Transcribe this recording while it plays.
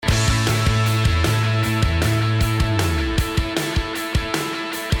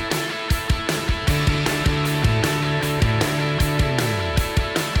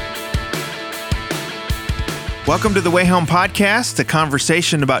Welcome to the Way Home Podcast, a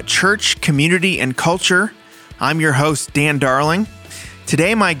conversation about church, community, and culture. I'm your host, Dan Darling.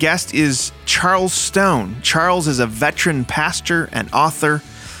 Today, my guest is Charles Stone. Charles is a veteran pastor and author.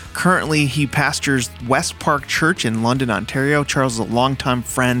 Currently, he pastors West Park Church in London, Ontario. Charles is a longtime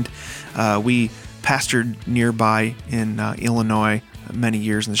friend. We pastored nearby in Illinois many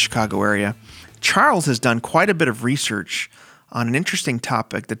years in the Chicago area. Charles has done quite a bit of research on an interesting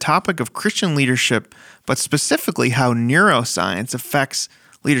topic, the topic of Christian leadership, but specifically how neuroscience affects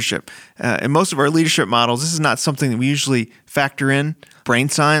leadership. In most of our leadership models, this is not something that we usually factor in, brain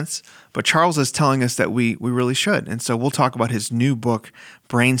science, but Charles is telling us that we really should. And so we'll talk about his new book,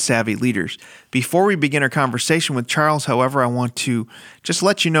 Brain Savvy Leaders. Before we begin our conversation with Charles, however, I want to just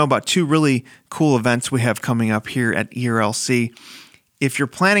let you know about two really cool events we have coming up here at ERLC. If you're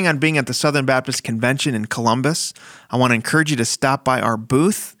planning on being at the Southern Baptist Convention in Columbus, I want to encourage you to stop by our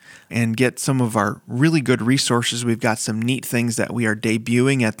booth and get some of our really good resources. We've got some neat things that we are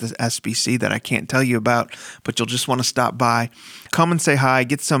debuting at the SBC that I can't tell you about, but you'll just want to stop by. Come and say hi,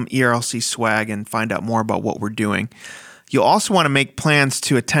 get some ERLC swag, and find out more about what we're doing. You'll also want to make plans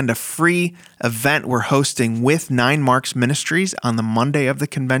to attend a free event we're hosting with Nine Marks Ministries on the Monday of the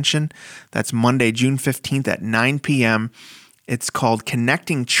convention. That's Monday, June 15th at 9 p.m., It's called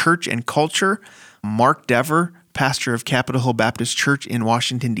Connecting Church and Culture. Mark Dever, pastor of Capitol Hill Baptist Church in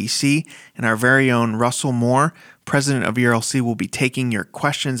Washington, D.C., and our very own Russell Moore, president of ERLC, will be taking your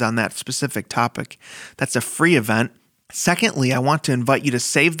questions on that specific topic. That's a free event. Secondly, I want to invite you to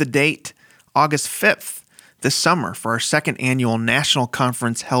save the date, August 5th, this summer, for our second annual national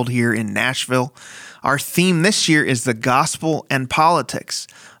conference held here in Nashville. Our theme this year is the gospel and politics.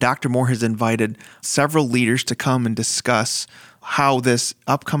 Dr. Moore has invited several leaders to come and discuss how this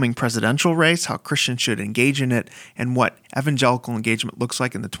upcoming presidential race, how Christians should engage in it, and what evangelical engagement looks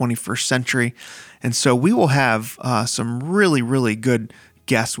like in the 21st century. And so we will have some really, really good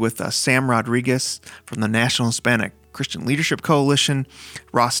guests with us. Sam Rodriguez from the National Hispanic Christian Leadership Coalition,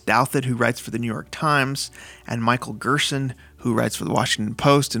 Ross Douthat, who writes for the New York Times, and Michael Gerson, who writes for the Washington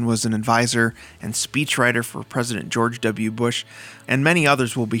Post and was an advisor and speechwriter for President George W. Bush, and many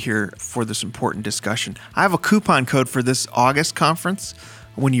others will be here for this important discussion. I have a coupon code for this August conference.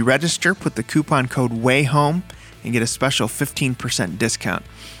 When you register, put the coupon code WAYHOME and get a special 15% discount.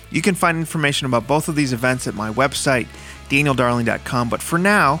 You can find information about both of these events at my website, danieldarling.com. But for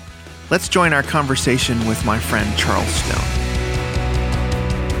now, let's join our conversation with my friend Charles Stone.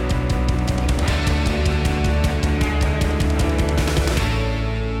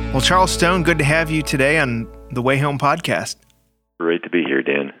 Well, Charles Stone, good to have you today on the Way Home Podcast. Great to be here,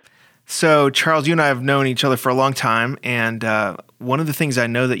 Dan. So, Charles, you and I have known each other for a long time, and one of the things I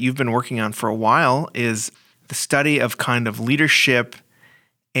know that you've been working on for a while is the study of kind of leadership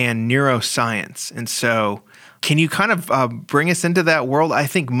and neuroscience. And so, can you kind of bring us into that world? I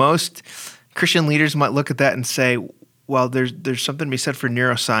think most Christian leaders might look at that and say, well, there's something to be said for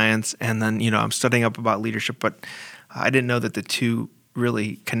neuroscience, and then, I'm studying up about leadership, but I didn't know that the two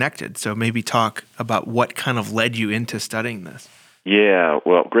really connected. So maybe talk about what kind of led you into studying this. Yeah,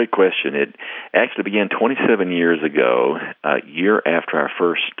 well, great question. It actually began 27 years ago, a year after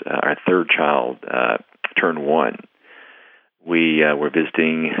our third child turned one. We were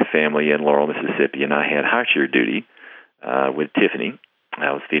visiting family in Laurel, Mississippi, and I had high chair duty with Tiffany.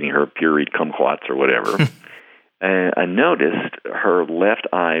 I was feeding her pureed kumquats or whatever. And I noticed her left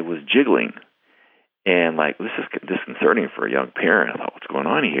eye was jiggling. And this is disconcerting for a young parent. I thought, what's going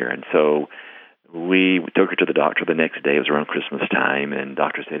on here? And so we took her to the doctor the next day. It was around Christmas time, and the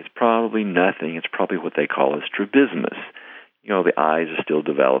doctor said, it's probably nothing. It's probably what they call a strabismus. The eyes are still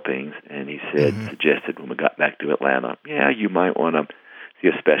developing. And he suggested when we got back to Atlanta, you might want to see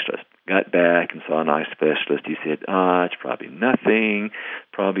a specialist. Got back and saw an eye specialist. He said, it's probably nothing,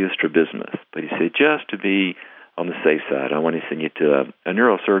 probably a strabismus. But he said, just to be on the safe side, I want to send you to a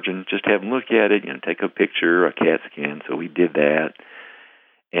neurosurgeon, just have him look at it, take a picture, a CAT scan. So we did that.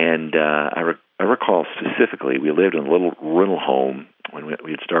 And I recall specifically, we lived in a little rental home when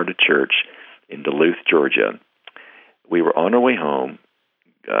we had started church in Duluth, Georgia. We were on our way home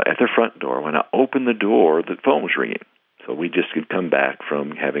at the front door. When I opened the door, the phone was ringing. So we just could come back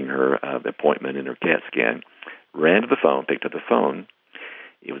from having her appointment and her CAT scan, ran to the phone, picked up the phone.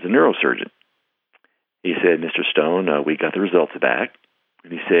 It was a neurosurgeon. He said, Mr. Stone, we got the results back.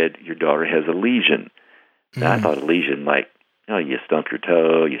 And he said, your daughter has a lesion. Now, I thought a lesion you stump your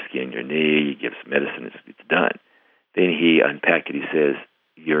toe, you skin your knee, you give some medicine, it's done. Then he unpacked it. He says,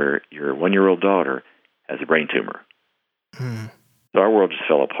 your 1-year-old daughter has a brain tumor. So our world just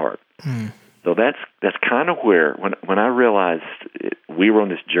fell apart. So that's kind of where, when I realized we were on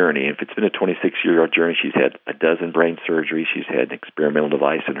this journey, if it's been a 26-year journey, she's had a dozen brain surgeries, she's had an experimental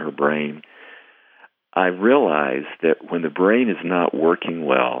device in her brain, I realized that when the brain is not working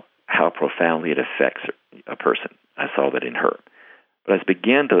well, how profoundly it affects a person. I saw that in her. But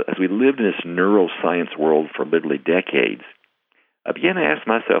as we lived in this neuroscience world for literally decades, I began to ask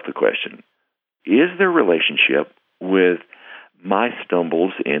myself the question, is there a relationship with my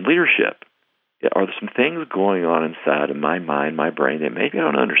stumbles in leadership? Are there some things going on inside of my mind, my brain, that maybe I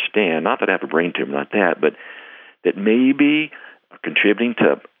don't understand? Not that I have a brain tumor, not that, but that maybe are contributing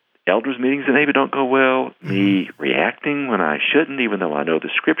to elders' meetings that maybe don't go well, me reacting when I shouldn't, even though I know the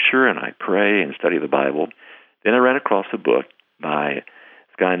Scripture and I pray and study the Bible. Then I ran across a book by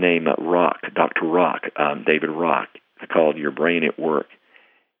this guy named Dr. Rock, David Rock. It's called Your Brain at Work.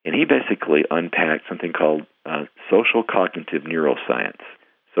 And he basically unpacked something called social cognitive neuroscience.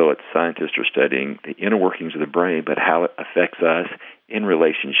 So it's scientists are studying the inner workings of the brain, but how it affects us in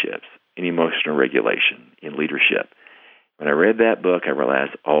relationships, in emotional regulation, in leadership. When I read that book, I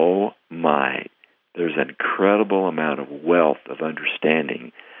realized, oh my, there's an incredible amount of wealth of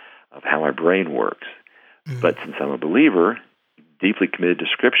understanding of how our brain works. Mm-hmm. But since I'm a believer, deeply committed to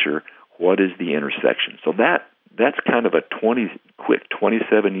Scripture, what is the intersection? So that's kind of a quick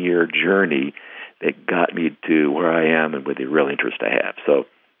 27-year journey that got me to where I am and with the real interest I have. So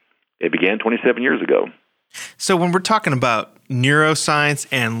it began 27 years ago. So when we're talking about neuroscience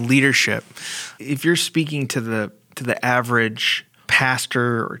and leadership, if you're speaking to the average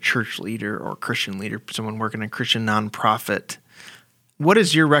pastor or church leader or Christian leader, someone working in a Christian nonprofit, what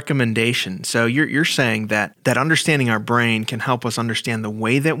is your recommendation? So you're saying that understanding our brain can help us understand the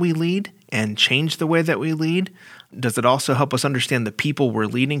way that we lead and change the way that we lead. Does it also help us understand the people we're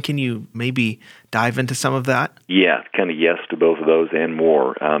leading? Can you maybe dive into some of that? Yeah, kind of yes to both of those and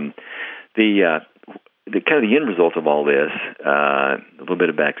more. The end result of all this, a little bit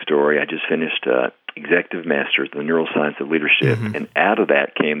of backstory. I just finished Executive Masters in the Neuroscience of Leadership, and out of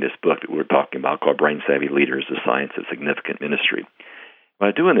that came this book that we're talking about called Brain Savvy Leaders, The Science of Significant Ministry. When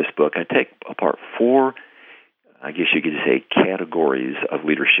I do in this book, I take apart 4, I guess you could say, categories of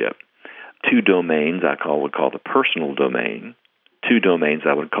leadership. 2 domains I would call the personal domain, 2 domains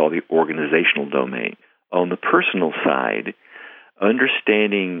I would call the organizational domain. On the personal side,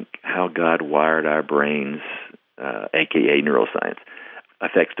 understanding how God wired our brains, a.k.a. neuroscience,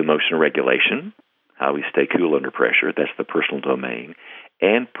 affects emotional regulation, how we stay cool under pressure, that's the personal domain,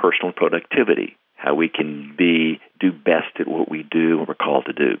 and personal productivity, how we can do best at what we do and we're called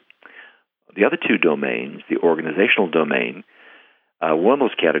to do. The other 2 domains, the organizational domain, one of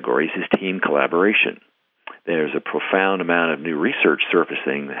those categories is team collaboration. There's a profound amount of new research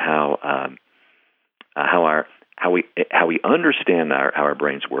surfacing how we understand how our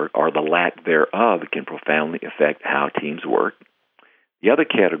brains work, or the lack thereof, can profoundly affect how teams work. The other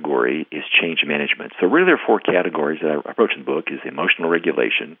category is change management. So really there are 4 categories that I approach in the book: is emotional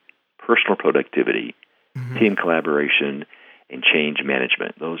regulation, personal productivity, team collaboration, and change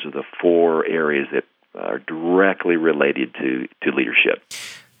management. Those are the 4 areas that are directly related to leadership.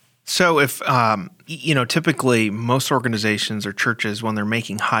 So if, typically most organizations or churches, when they're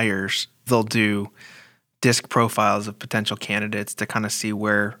making hires, they'll do DISC profiles of potential candidates to kind of see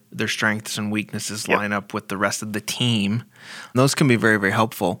where their strengths and weaknesses line up with the rest of the team. And those can be very, very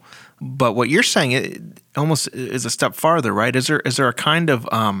helpful. But what you're saying, it almost is a step farther, right? Is there a kind of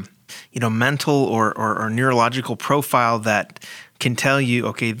mental or neurological profile that can tell you,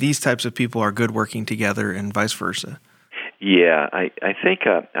 okay, these types of people are good working together, and vice versa? Yeah, I think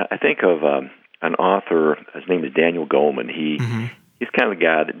of an author. His name is Daniel Goleman. He's kind of the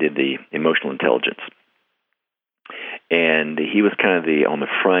guy that did the emotional intelligence, and he was kind of on the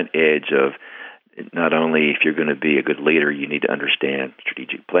front edge of not only if you're going to be a good leader, you need to understand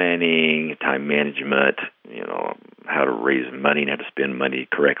strategic planning, time management, how to raise money and how to spend money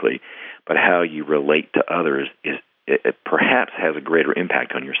correctly, but how you relate to others it perhaps has a greater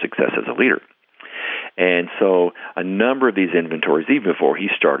impact on your success as a leader. And so a number of these inventories, even before he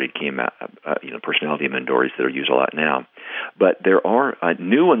started, came out, personality inventories that are used a lot now. But there are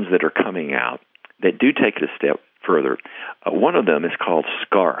new ones that are coming out that do take it a step further. One of them is called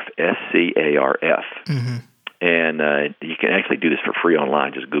SCARF, SCARF. And you can actually do this for free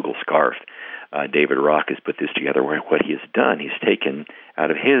online. Just Google SCARF. David Rock has put this together. Where what he has done, he's taken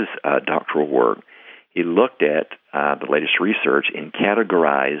out of his doctoral work, he looked at the latest research and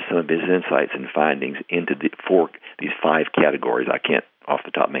categorized some of his insights and findings into these 5 categories. I can't, off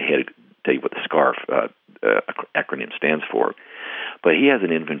the top of my head, tell you what the SCARF acronym stands for. But he has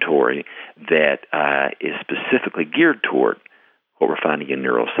an inventory that is specifically geared toward what we're finding in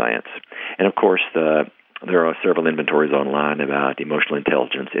neuroscience. And of course, there are several inventories online about emotional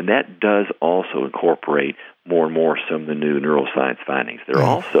intelligence, and that does also incorporate more and more some of the new neuroscience findings. There are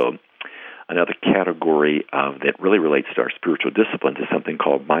also another category that really relates to our spiritual disciplines is something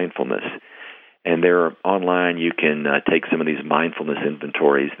called mindfulness. And there online you can take some of these mindfulness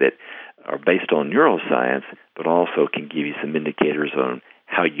inventories that are based on neuroscience, but also can give you some indicators on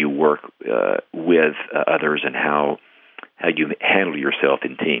how you work with others and how you handle yourself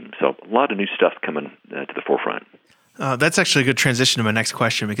in teams. So a lot of new stuff coming to the forefront. That's actually a good transition to my next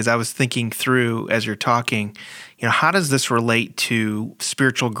question, because I was thinking through as you're talking, how does this relate to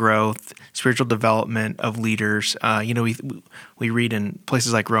spiritual growth, spiritual development of leaders? We read in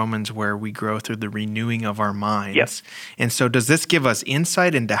places like Romans where we grow through the renewing of our minds. Yep. And so does this give us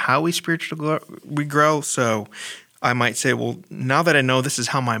insight into how we we grow? So I might say, well, now that I know this is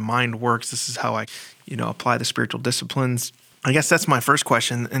how my mind works, this is how I apply the spiritual disciplines. I guess that's my first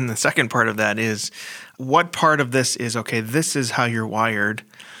question. And the second part of that is, what part of this is, okay, this is how you're wired.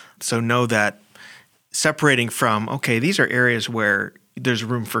 So know that separating from, okay, these are areas where there's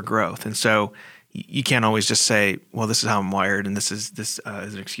room for growth. And so you can't always just say, well, this is how I'm wired and this is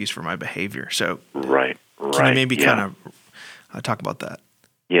an excuse for my behavior. So Right. Can you maybe kind of talk about that?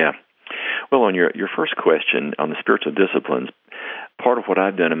 Yeah. Well, on your first question on the spiritual disciplines, part of what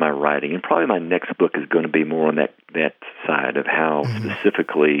I've done in my writing, and probably my next book is going to be more on that side of how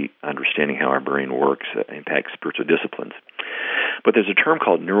specifically understanding how our brain works impacts spiritual disciplines. But there's a term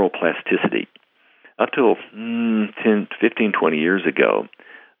called neuroplasticity. Up till 10, 15, 20 years ago,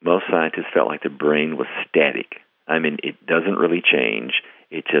 most scientists felt like the brain was static. I mean, it doesn't really change.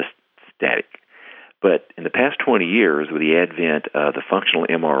 It's just static. But in the past 20 years, with the advent of the functional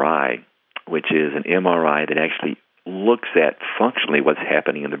MRI, which is an MRI that actually looks at functionally what's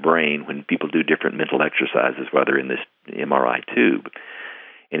happening in the brain when people do different mental exercises, whether in this MRI tube,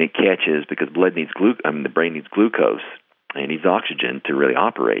 and it catches because the brain needs glucose and needs oxygen to really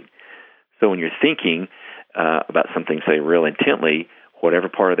operate. So when you're thinking about something, say, real intently, whatever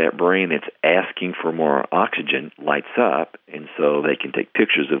part of that brain that's asking for more oxygen lights up, and so they can take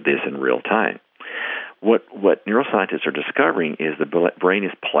pictures of this in real time. What neuroscientists are discovering is the brain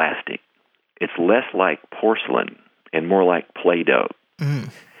is plastic. It's less like porcelain and more like Play-Doh.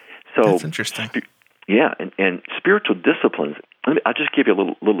 So that's interesting. And spiritual disciplines, I'll just give you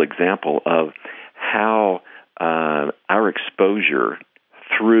a little example of how our exposure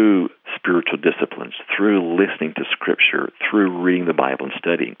through spiritual disciplines, through listening to Scripture, through reading the Bible and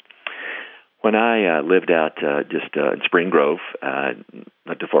studying. When I lived out just in Spring Grove,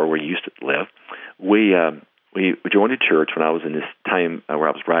 not too far where you used to live, we joined a church when I was in this time where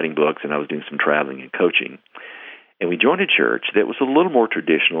I was writing books and I was doing some traveling and coaching. And we joined a church that was a little more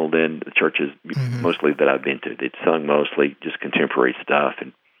traditional than the churches mostly that I've been to. They'd sung mostly just contemporary stuff.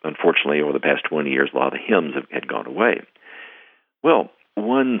 And unfortunately, over the past 20 years, a lot of the hymns had gone away. Well,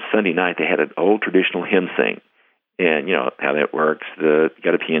 one Sunday night, they had an old traditional hymn sing. And you know how that works. You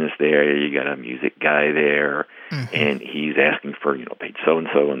got a pianist there, you got a music guy there, and he's asking for, page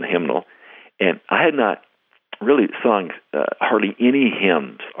so-and-so in the hymnal. And I had not really sung hardly any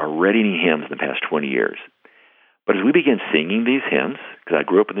hymns or read any hymns in the past 20 years. But as we began singing these hymns, because I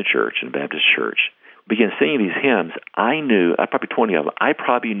grew up in the church, in a Baptist church, we began singing these hymns, I probably 20 of them, I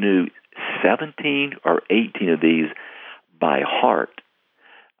probably knew 17 or 18 of these by heart.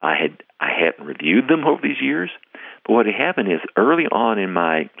 I hadn't reviewed them over these years, but what had happened is early on in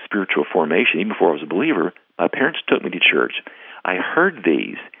my spiritual formation, even before I was a believer, my parents took me to church. I heard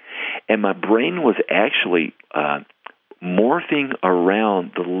these, and my brain was actually morphing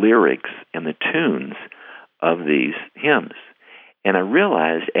around the lyrics and the tunes of these hymns. And I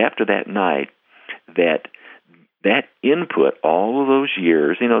realized after that night that input, all of those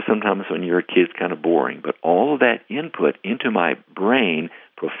years, sometimes when you're a kid it's kind of boring, but all of that input into my brain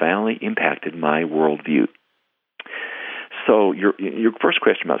profoundly impacted my worldview. So your first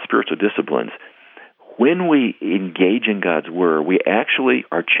question about spiritual disciplines, when we engage in God's Word, we actually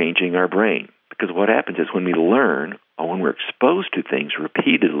are changing our brain. Because what happens is when we learn, or when we're exposed to things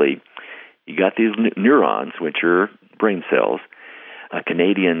repeatedly, you got these neurons, which are brain cells. A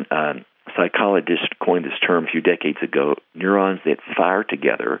Canadian psychologist coined this term a few decades ago, neurons that fire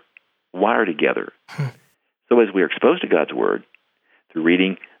together, wire together. So as we're exposed to God's Word, through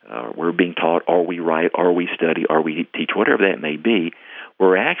reading, we're being taught, or we write, or we study, or we teach, whatever that may be,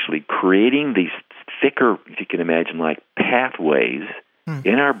 we're actually creating these thicker, if you can imagine, like pathways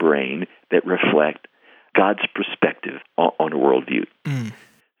in our brain that reflect God's perspective on a worldview.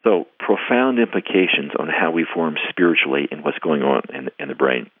 So profound implications on how we form spiritually and what's going on in the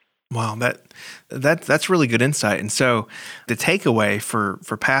brain. Wow, that's really good insight. And so the takeaway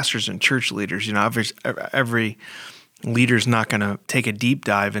for pastors and church leaders, every leader's not going to take a deep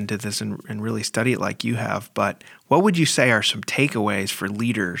dive into this and really study it like you have, but what would you say are some takeaways for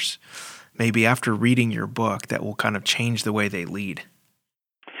leaders, maybe after reading your book, that will kind of change the way they lead?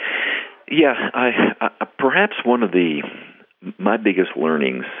 Yeah, I perhaps one of my biggest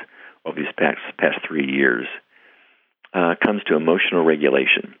learnings of these past 3 years comes to emotional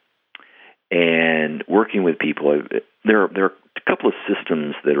regulation and working with people. There are a couple of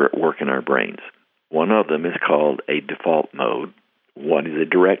systems that are at work in our brains. One of them is called a default mode. One is a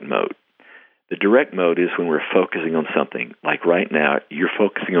direct mode. The direct mode is when we're focusing on something. Like right now, you're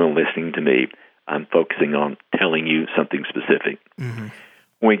focusing on listening to me. I'm focusing on telling you something specific. Mm-hmm.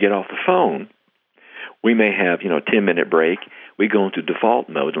 When we get off the phone, we may have, a 10-minute break. We go into default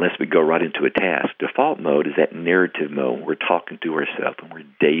mode unless we go right into a task. Default mode is that narrative mode. We're talking to ourselves and we're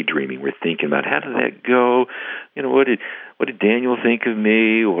daydreaming. We're thinking about how did that go? What did Daniel think of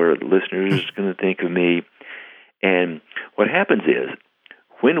me, or the listeners going to think of me? And what happens is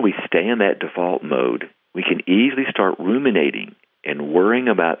when we stay in that default mode, we can easily start ruminating and worrying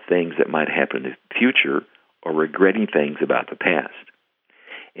about things that might happen in the future or regretting things about the past.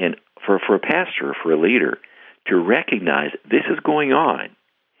 And for a pastor, for a leader, to recognize this is going on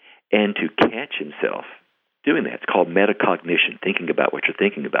and to catch himself doing that. It's called metacognition, thinking about what you're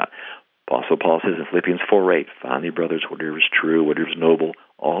thinking about. Apostle Paul says in Philippians 4:8, finally, brothers, whatever is true, whatever is noble,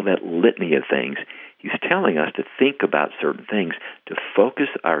 all that litany of things, he's telling us to think about certain things, to focus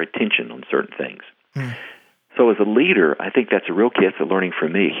our attention on certain things. So as a leader, I think that's a real key. It's a learning for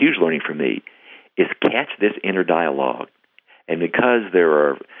me, a huge learning for me, is catch this inner dialogue. And because there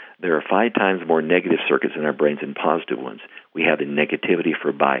are 5 times more negative circuits in our brains than positive ones, we have the negativity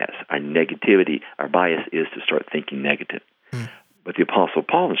for bias. Our bias is to start thinking negative. But the Apostle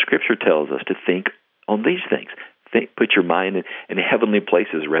Paul in Scripture tells us to think on these things. Put your mind in heavenly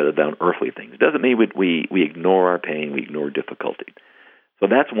places rather than earthly things. It doesn't mean we ignore our pain, we ignore difficulty. So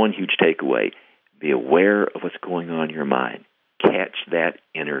that's one huge takeaway. Be aware of what's going on in your mind. Catch that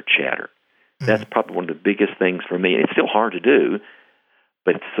inner chatter. That's probably one of the biggest things for me. And it's still hard to do,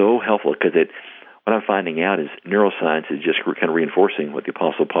 but it's so helpful because what I'm finding out is neuroscience is just kind of reinforcing what the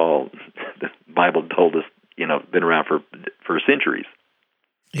Apostle Paul, the Bible told us, been around for centuries.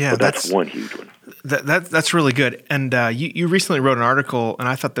 Yeah, so that's one huge one. That's really good. And you recently wrote an article, and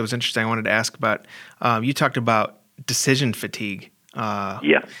I thought that was interesting. I wanted to ask about, you talked about decision fatigue.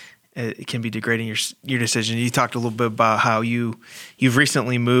 Yeah. It can be degrading your decision. You talked a little bit about how you've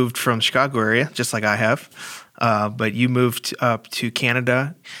recently moved from Chicago area, just like I have, but you moved up to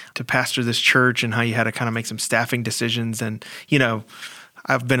Canada to pastor this church, and how you had to kind of make some staffing decisions. And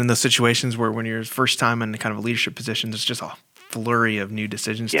I've been in those situations where when you're first time in kind of a leadership position, there's just a flurry of new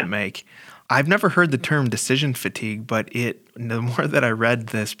decisions to make. I've never heard the term decision fatigue, but the more that I read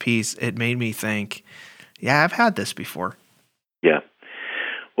this piece, it made me think, yeah, I've had this before. Yeah.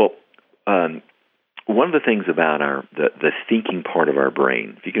 Well, one of the things about the thinking part of our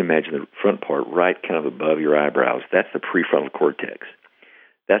brain, if you can imagine the front part right kind of above your eyebrows, that's the prefrontal cortex.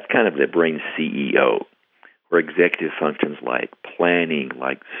 That's kind of the brain's CEO, where executive functions like planning,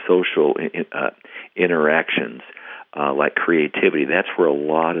 like social interactions, like creativity, that's where a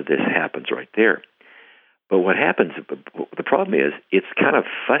lot of this happens right there. But what happens, the problem is, it's kind of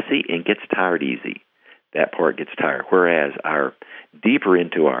fussy and gets tired easy. That part gets tired. Whereas deeper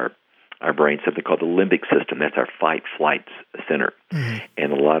into our brain, something called the limbic system, that's our fight-flight center. Mm-hmm.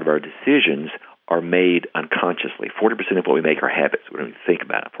 And a lot of our decisions are made unconsciously. 40% of what we make are habits. We don't even think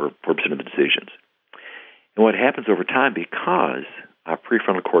about it, 4% of the decisions. And what happens over time, because our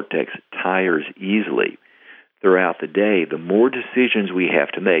prefrontal cortex tires easily throughout the day, the more decisions we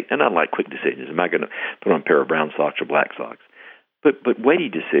have to make, and not like quick decisions. Am I going to put on a pair of brown socks or black socks? But weighty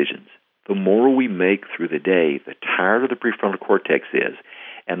decisions. The more we make through the day, the tireder the prefrontal cortex is,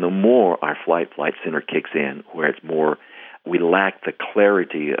 and the more our flight center kicks in, where it's more, we lack the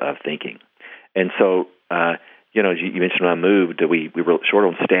clarity of thinking. And so, you mentioned when I moved, we were short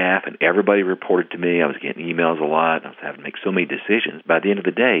on staff, and everybody reported to me. I was getting emails a lot, and I was having to make so many decisions. By the end of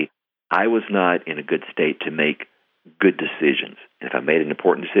the day, I was not in a good state to make good decisions. And if I made an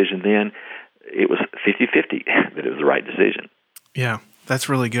important decision then, it was 50-50 that it was the right decision. Yeah, that's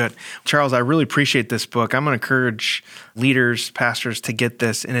really good. Charles, I really appreciate this book. I'm going to encourage leaders, pastors to get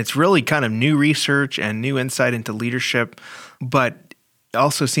this. And it's really kind of new research and new insight into leadership, but it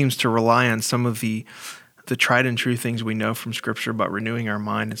also seems to rely on some of the tried and true things we know from Scripture about renewing our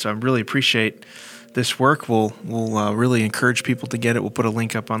mind. And so I really appreciate this work. We'll really encourage people to get it. We'll put a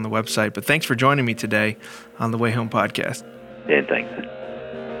link up on the website. But thanks for joining me today on the Way Home podcast. Dan, thanks.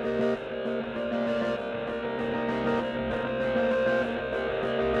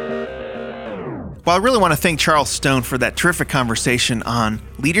 Well, I really want to thank Charles Stone for that terrific conversation on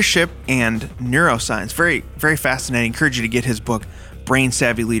leadership and neuroscience. Very, very fascinating. I encourage you to get his book, Brain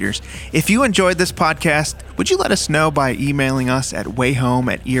Savvy Leaders. If you enjoyed this podcast, would you let us know by emailing us at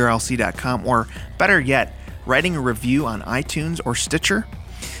wayhome@erlc.com, or better yet, writing a review on iTunes or Stitcher?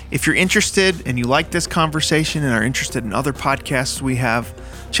 If you're interested and you like this conversation and are interested in other podcasts we have,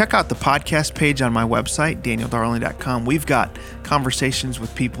 check out the podcast page on my website, danieldarling.com. We've got conversations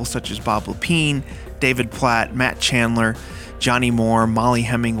with people such as Bob Lepine, David Platt, Matt Chandler, Johnny Moore, Molly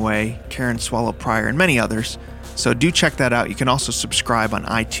Hemingway, Karen Swallow Pryor, and many others. So do check that out. You can also subscribe on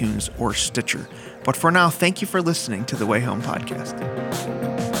iTunes or Stitcher. But for now, thank you for listening to the Way Home podcast.